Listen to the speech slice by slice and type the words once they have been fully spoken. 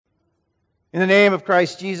In the name of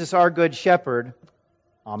Christ Jesus, our good shepherd.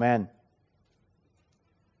 Amen.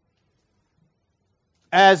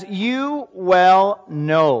 As you well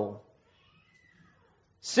know,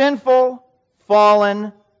 sinful,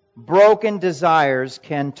 fallen, broken desires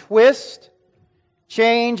can twist,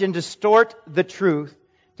 change, and distort the truth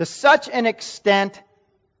to such an extent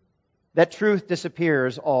that truth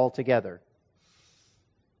disappears altogether.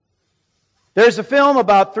 There's a film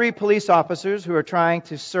about 3 police officers who are trying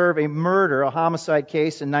to serve a homicide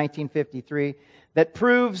case in 1953, that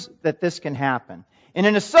proves that this can happen. And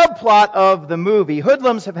in a subplot of the movie,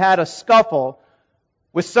 hoodlums have had a scuffle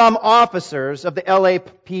with some officers of the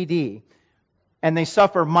LAPD, and they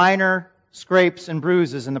suffer minor scrapes and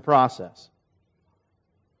bruises in the process.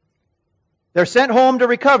 They're sent home to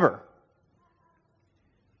recover.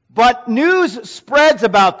 But news spreads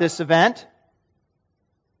about this event,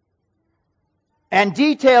 and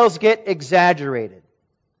details get exaggerated.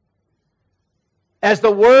 As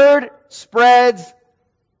the word spreads,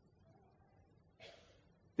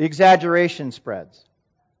 the exaggeration spreads.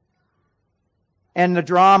 And the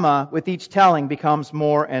drama with each telling becomes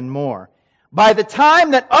more and more. By the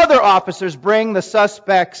time that other officers bring the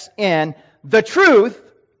suspects in, the truth,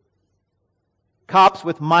 cops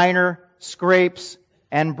with minor scrapes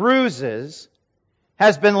and bruises,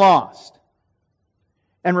 has been lost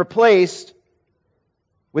and replaced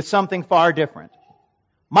with something far different.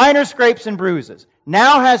 Minor scrapes and bruises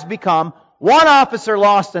now has become one officer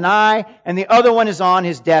lost an eye and the other one is on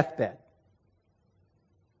his deathbed.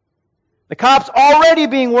 The cops, already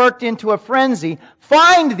being worked into a frenzy,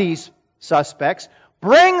 find these suspects,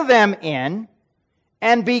 bring them in,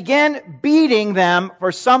 and begin beating them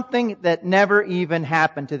for something that never even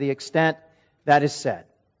happened, to the extent that is said.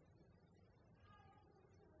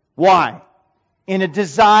 Why? In a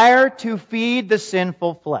desire to feed the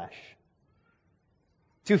sinful flesh,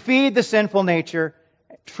 to feed the sinful nature,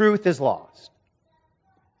 truth is lost.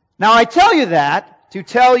 Now I tell you that to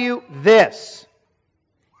tell you this.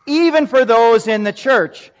 Even for those in the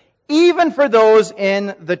church,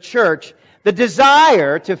 the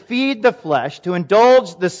desire to feed the flesh, to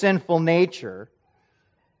indulge the sinful nature,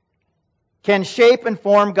 can shape and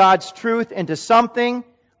form God's truth into something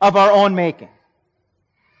of our own making,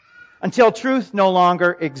 until truth no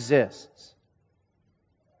longer exists.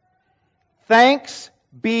 Thanks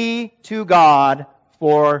be to God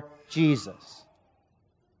for Jesus.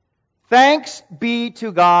 Thanks be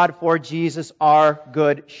to God for Jesus, our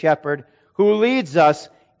good shepherd, who leads us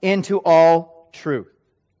into all truth.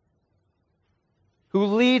 Who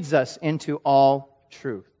leads us into all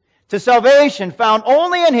truth. To salvation found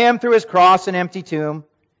only in Him through His cross and empty tomb,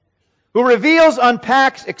 who reveals,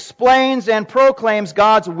 unpacks, explains, and proclaims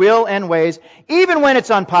God's will and ways, even when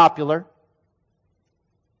it's unpopular,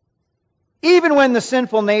 even when the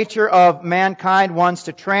sinful nature of mankind wants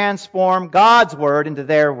to transform God's word into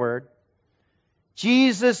their word.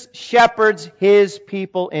 Jesus shepherds His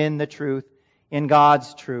people in the truth, in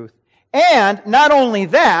God's truth. And not only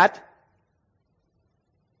that,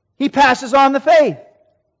 He passes on the faith.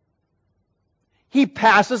 He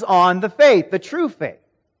passes on the faith, the true faith,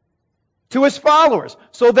 to His followers,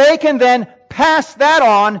 so they can then pass that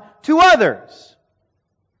on to others.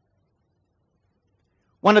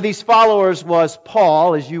 One of these followers was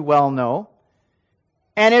Paul, as you well know.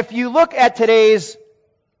 And if you look at today's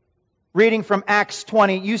reading from Acts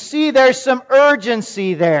 20, you see there's some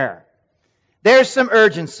urgency there. There's some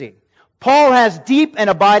urgency. Paul has deep and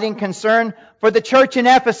abiding concern for the church in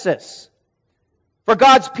Ephesus, for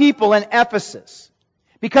God's people in Ephesus,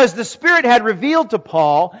 because the Spirit had revealed to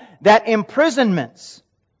Paul that imprisonments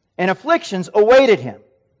and afflictions awaited him.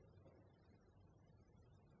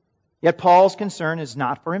 Yet Paul's concern is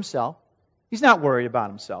not for himself. He's not worried about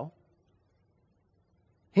himself.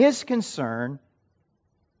 His concern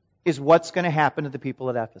is what's going to happen to the people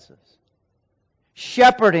at Ephesus.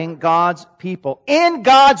 Shepherding God's people in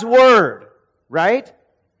God's Word, right?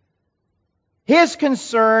 His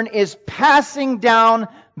concern is passing down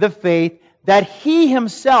the faith that he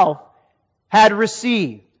himself had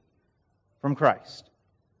received from Christ.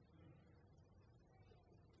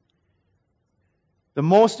 The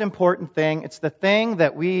most important thing, it's the thing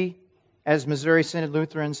that we as Missouri Synod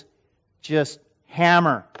Lutherans just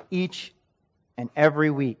hammer each and every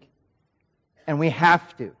week. And we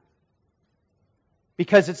have to.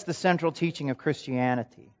 Because it's the central teaching of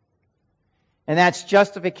Christianity. And that's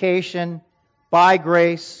justification by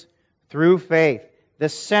grace through faith. The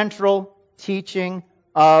central teaching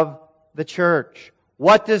of the church.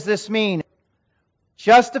 What does this mean?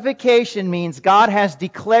 Justification means God has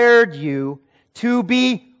declared you to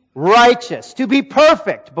be righteous, to be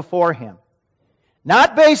perfect before Him.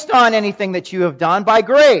 Not based on anything that you have done, by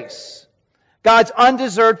grace. God's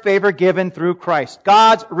undeserved favor given through Christ.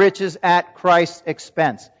 God's riches at Christ's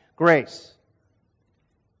expense. Grace.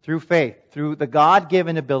 Through faith. Through the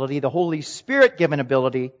God-given ability, the Holy Spirit-given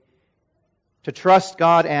ability to trust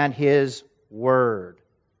God and His Word.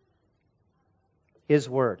 His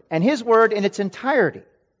Word. And His Word in its entirety.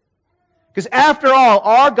 Because after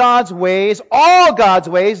all God's ways,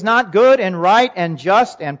 not good and right and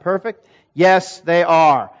just and perfect? Yes, they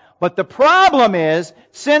are. But the problem is,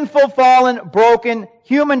 sinful, fallen, broken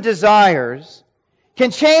human desires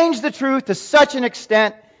can change the truth to such an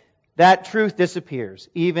extent that truth disappears,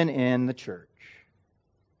 even in the church.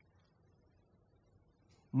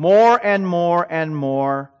 More and more and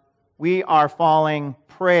more, we are falling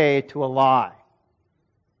prey to a lie.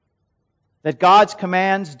 That God's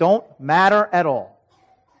commands don't matter at all.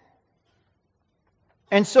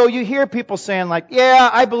 And so you hear people saying like, yeah,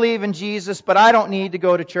 I believe in Jesus, but I don't need to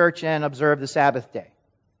go to church and observe the Sabbath day.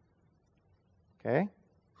 Okay?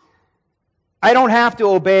 I don't have to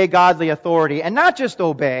obey godly authority. And not just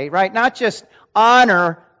obey, right? Not just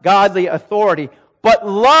honor godly authority, but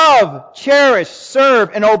love, cherish, serve,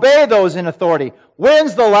 and obey those in authority.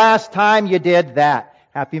 When's the last time you did that?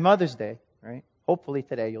 Happy Mother's Day, right? Hopefully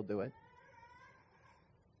today you'll do it.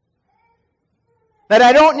 That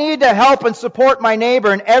I don't need to help and support my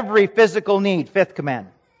neighbor in every physical need. Fifth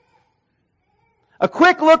commandment. A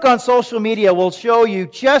quick look on social media will show you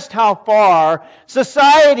just how far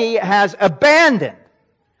society has abandoned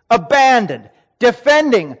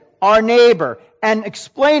defending our neighbor and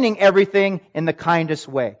explaining everything in the kindest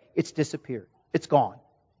way. It's disappeared. It's gone.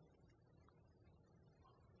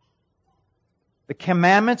 The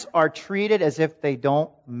commandments are treated as if they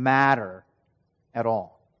don't matter at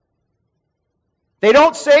all. They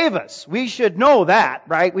don't save us. We should know that,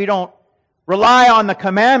 right? We don't rely on the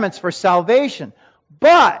commandments for salvation.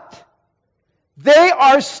 But they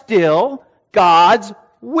are still God's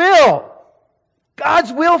will.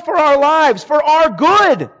 God's will for our lives, for our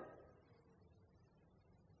good.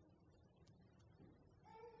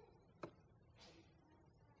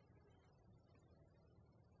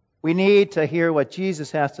 We need to hear what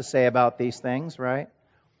Jesus has to say about these things, right?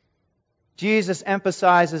 Jesus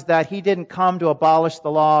emphasizes that He didn't come to abolish the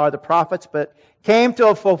law or the prophets, but came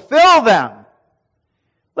to fulfill them.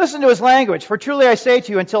 Listen to His language. For truly I say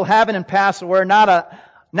to you, until heaven and pass away, not a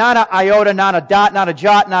iota, not a dot, not a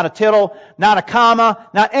jot, not a tittle, not a comma,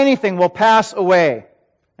 not anything will pass away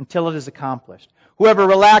until it is accomplished. Whoever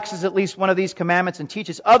relaxes at least one of these commandments and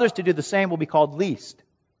teaches others to do the same will be called least.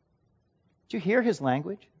 Did you hear His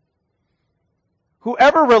language?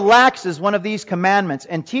 Whoever relaxes one of these commandments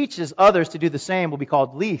and teaches others to do the same will be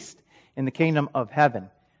called least in the kingdom of heaven.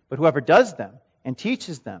 But whoever does them and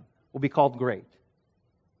teaches them will be called great.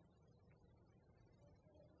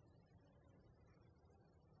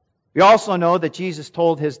 We also know that Jesus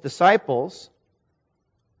told His disciples,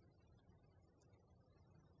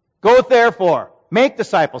 go therefore, make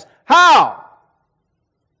disciples. How?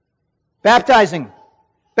 Baptizing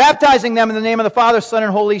them in the name of the Father, Son,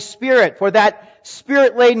 and Holy Spirit for that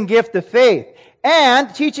Spirit-laden gift of faith,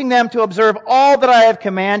 and teaching them to observe all that I have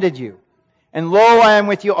commanded you. And lo, I am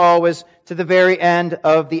with you always to the very end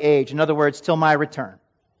of the age. In other words, till my return.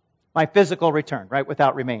 My physical return, right?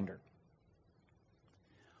 Without remainder.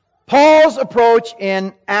 Paul's approach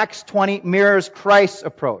in Acts 20 mirrors Christ's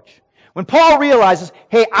approach. When Paul realizes,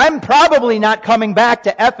 hey, I'm probably not coming back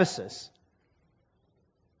to Ephesus,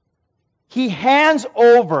 he hands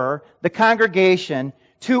over the congregation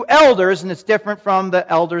to elders, and it's different from the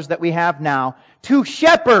elders that we have now, to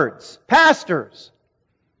shepherds, pastors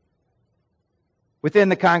within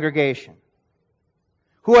the congregation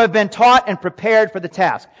who have been taught and prepared for the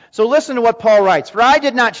task. So listen to what Paul writes. For I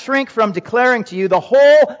did not shrink from declaring to you the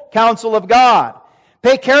whole counsel of God.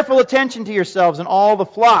 Pay careful attention to yourselves and all the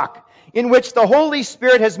flock in which the Holy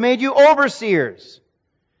Spirit has made you overseers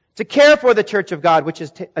to care for the church of God, which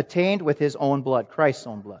is attained with His own blood, Christ's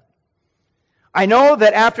own blood. I know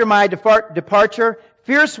that after my departure,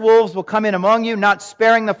 fierce wolves will come in among you, not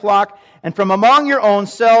sparing the flock, and from among your own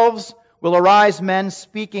selves will arise men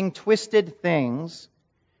speaking twisted things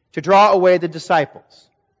to draw away the disciples.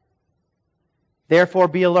 Therefore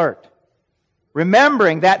be alert,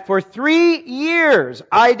 remembering that for 3 years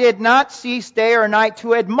I did not cease day or night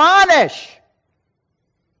to admonish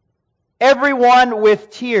everyone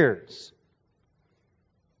with tears.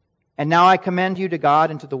 And now I commend you to God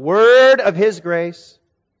and to the word of His grace,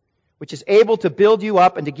 which is able to build you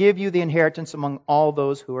up and to give you the inheritance among all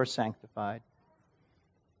those who are sanctified.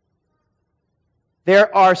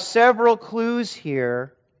 There are several clues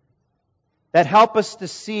here that help us to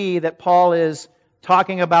see that Paul is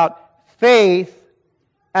talking about faith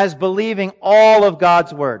as believing all of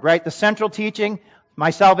God's Word, right? The central teaching,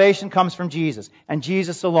 my salvation comes from Jesus, and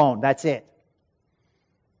Jesus alone. That's it.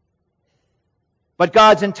 But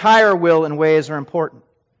God's entire will and ways are important.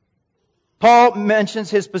 Paul mentions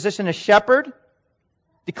his position as shepherd,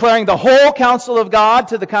 declaring the whole counsel of God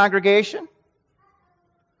to the congregation.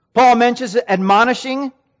 Paul mentions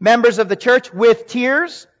admonishing members of the church with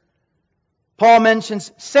tears. Paul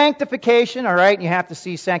mentions sanctification, all right? You have to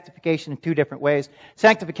see sanctification in two different ways.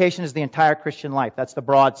 Sanctification is the entire Christian life. That's the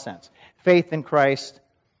broad sense. Faith in Christ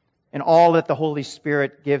and all that the Holy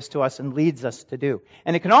Spirit gives to us and leads us to do.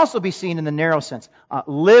 And it can also be seen in the narrow sense.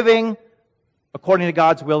 Living according to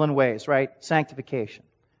God's will and ways, right? Sanctification.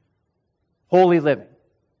 Holy living.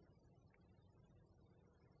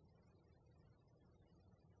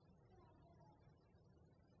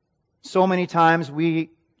 So many times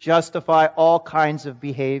we justify all kinds of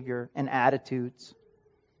behavior and attitudes,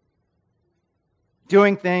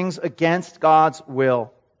 doing things against God's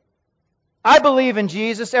will. I believe in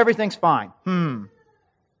Jesus, everything's fine.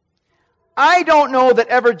 I don't know that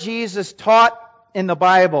ever Jesus taught in the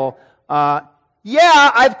Bible,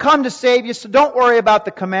 I've come to save you, so don't worry about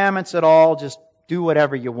the commandments at all, just do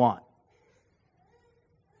whatever you want.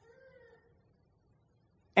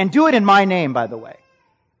 And do it in my name, by the way.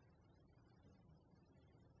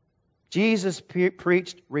 Jesus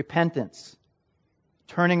preached repentance,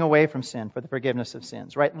 turning away from sin for the forgiveness of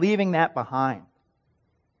sins, right? Leaving that behind.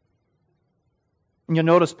 And you'll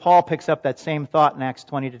notice Paul picks up that same thought in Acts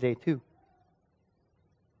 20 today too.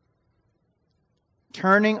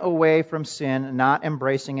 Turning away from sin, not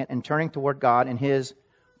embracing it, and turning toward God and His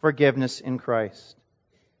forgiveness in Christ.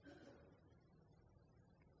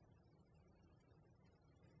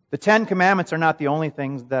 The Ten Commandments are not the only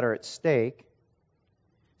things that are at stake.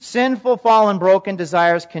 Sinful, fallen, broken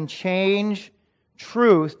desires can change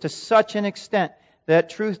truth to such an extent that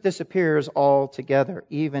truth disappears altogether,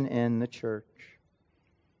 even in the church.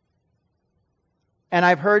 And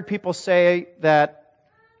I've heard people say that,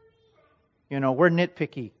 we're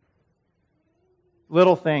nitpicky.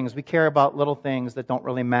 Little things. We care about little things that don't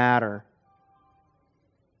really matter.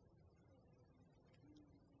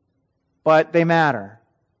 But they matter.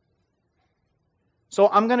 So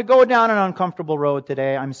I'm going to go down an uncomfortable road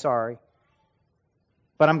today. I'm sorry.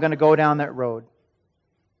 But I'm going to go down that road.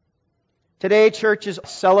 Today, churches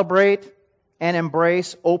celebrate and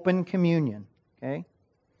embrace open communion. Okay?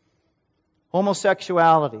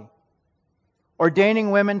 Homosexuality.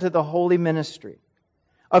 Ordaining women to the holy ministry.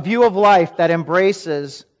 A view of life that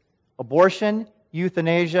embraces abortion,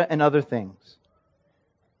 euthanasia, and other things.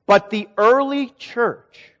 But the early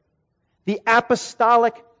church, the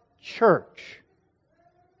apostolic church,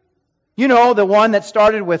 the one that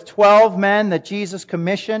started with 12 men that Jesus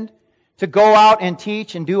commissioned to go out and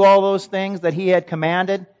teach and do all those things that He had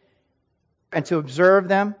commanded and to observe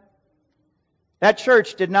them. That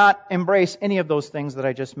church did not embrace any of those things that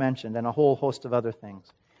I just mentioned and a whole host of other things.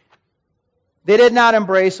 They did not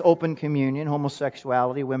embrace open communion,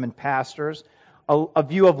 homosexuality, women pastors, a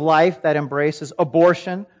view of life that embraces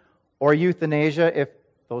abortion or euthanasia, if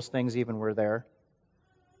those things even were there.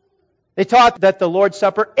 They taught that the Lord's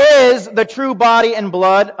Supper is the true body and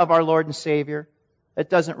blood of our Lord and Savior. It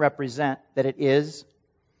doesn't represent that it is.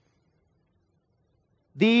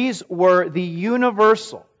 These were the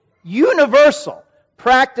universal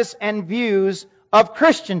practice and views of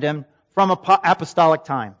Christendom from apostolic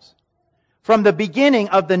times, from the beginning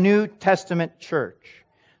of the New Testament church.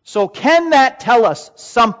 So can that tell us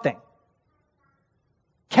something?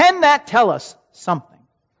 Can that tell us something?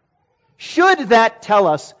 Should that tell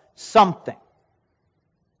us something?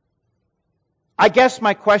 I guess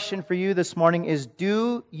my question for you this morning is,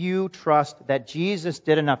 do you trust that Jesus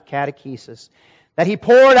did enough catechesis, that He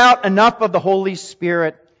poured out enough of the Holy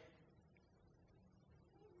Spirit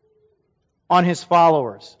on His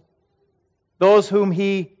followers, those whom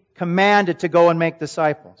He commanded to go and make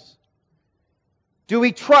disciples? Do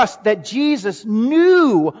we trust that Jesus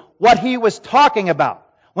knew what He was talking about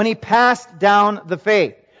when He passed down the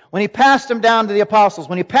faith? When He passed them down to the apostles,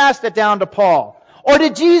 when He passed it down to Paul? Or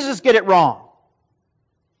did Jesus get it wrong?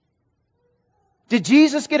 Did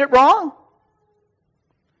Jesus get it wrong?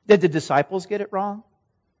 Did the disciples get it wrong?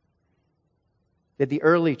 Did the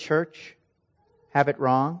early church have it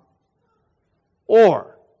wrong?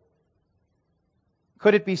 Or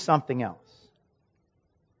could it be something else?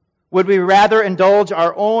 Would we rather indulge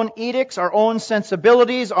our own edicts, our own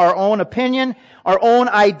sensibilities, our own opinion, our own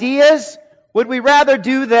ideas? Would we rather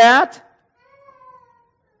do that?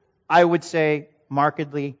 I would say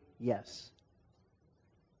markedly yes.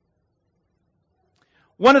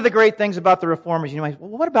 One of the great things about the Reformers, well,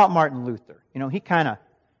 what about Martin Luther? He kind of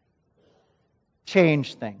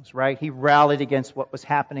changed things, right? He rallied against what was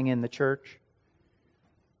happening in the church.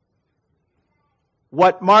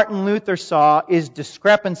 What Martin Luther saw is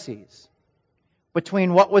discrepancies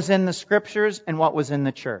between what was in the Scriptures and what was in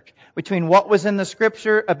the church. Between what was in the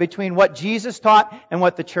Scripture, between what Jesus taught and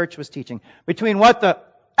what the church was teaching. Between what the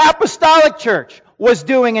apostolic church was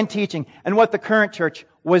doing and teaching and what the current church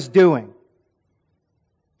was doing.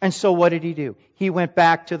 And so what did he do? He went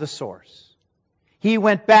back to the source. He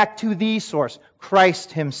went back to the source,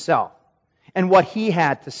 Christ Himself, and what He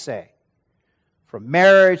had to say. From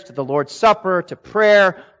marriage to the Lord's Supper to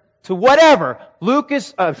prayer to whatever,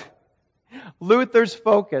 Luther's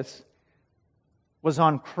focus was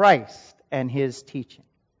on Christ and His teaching.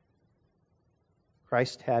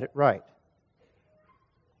 Christ had it right.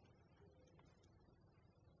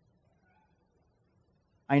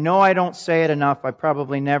 I know I don't say it enough. I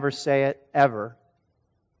probably never say it ever.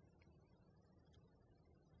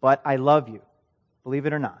 But I love you. Believe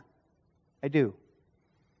it or not. I do.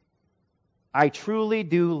 I truly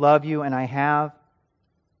do love you, and I have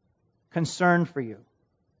concern for you.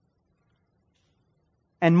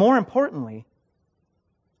 And more importantly,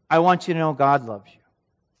 I want you to know God loves you.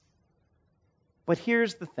 But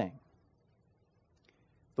here's the thing.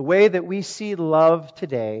 The way that we see love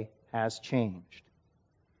today has changed.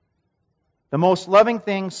 The most loving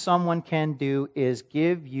thing someone can do is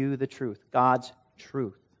give you the truth, God's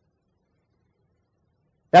truth.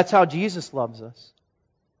 That's how Jesus loves us.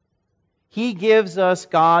 He gives us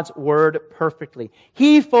God's Word perfectly.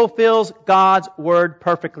 He fulfills God's Word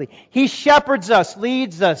perfectly. He shepherds us,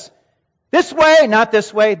 leads us. This way, not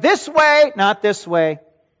this way. This way, not this way.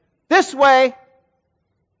 This way.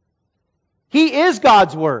 He is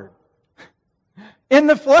God's Word in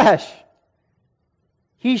the flesh.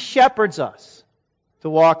 He shepherds us to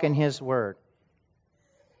walk in His Word.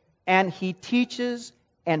 And He teaches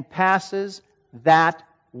and passes that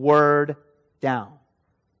Word down.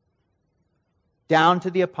 Down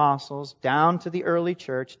to the apostles, down to the early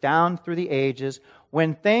church, down through the ages.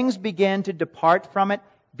 When things begin to depart from it,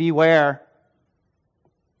 beware.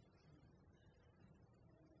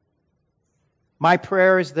 My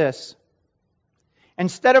prayer is this.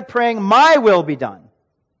 Instead of praying, my will be done,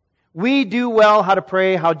 we do well how to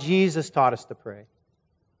pray how Jesus taught us to pray.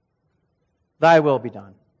 Thy will be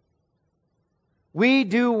done. We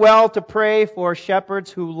do well to pray for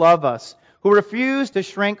shepherds who love us, who refuse to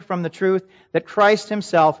shrink from the truth that Christ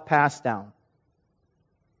Himself passed down.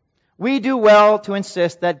 We do well to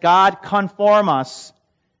insist that God conform us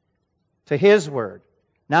to His Word,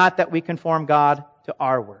 not that we conform God to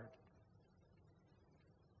our Word.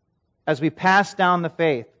 As we pass down the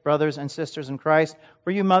faith, brothers and sisters in Christ,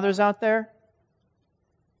 for you mothers out there,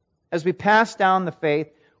 as we pass down the faith,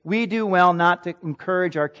 we do well not to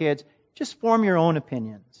encourage our kids, just form your own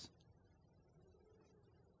opinions.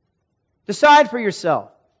 Decide for yourself.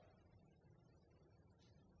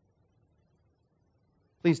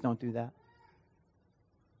 Please don't do that.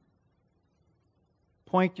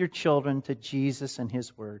 Point your children to Jesus and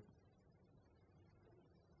His Word.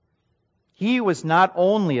 He was not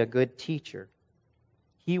only a good teacher,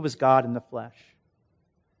 He was God in the flesh.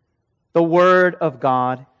 The Word of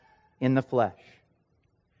God in the flesh.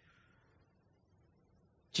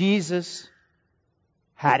 Jesus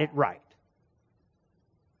had it right.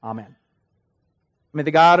 Amen. May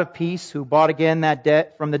the God of peace, who brought again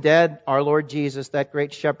that from the dead, our Lord Jesus, that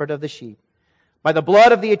great shepherd of the sheep, by the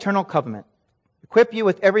blood of the eternal covenant, equip you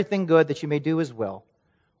with everything good that you may do His will,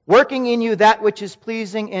 working in you that which is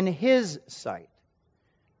pleasing in His sight.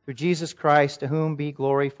 Through Jesus Christ, to whom be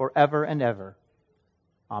glory forever and ever.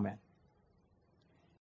 Amen.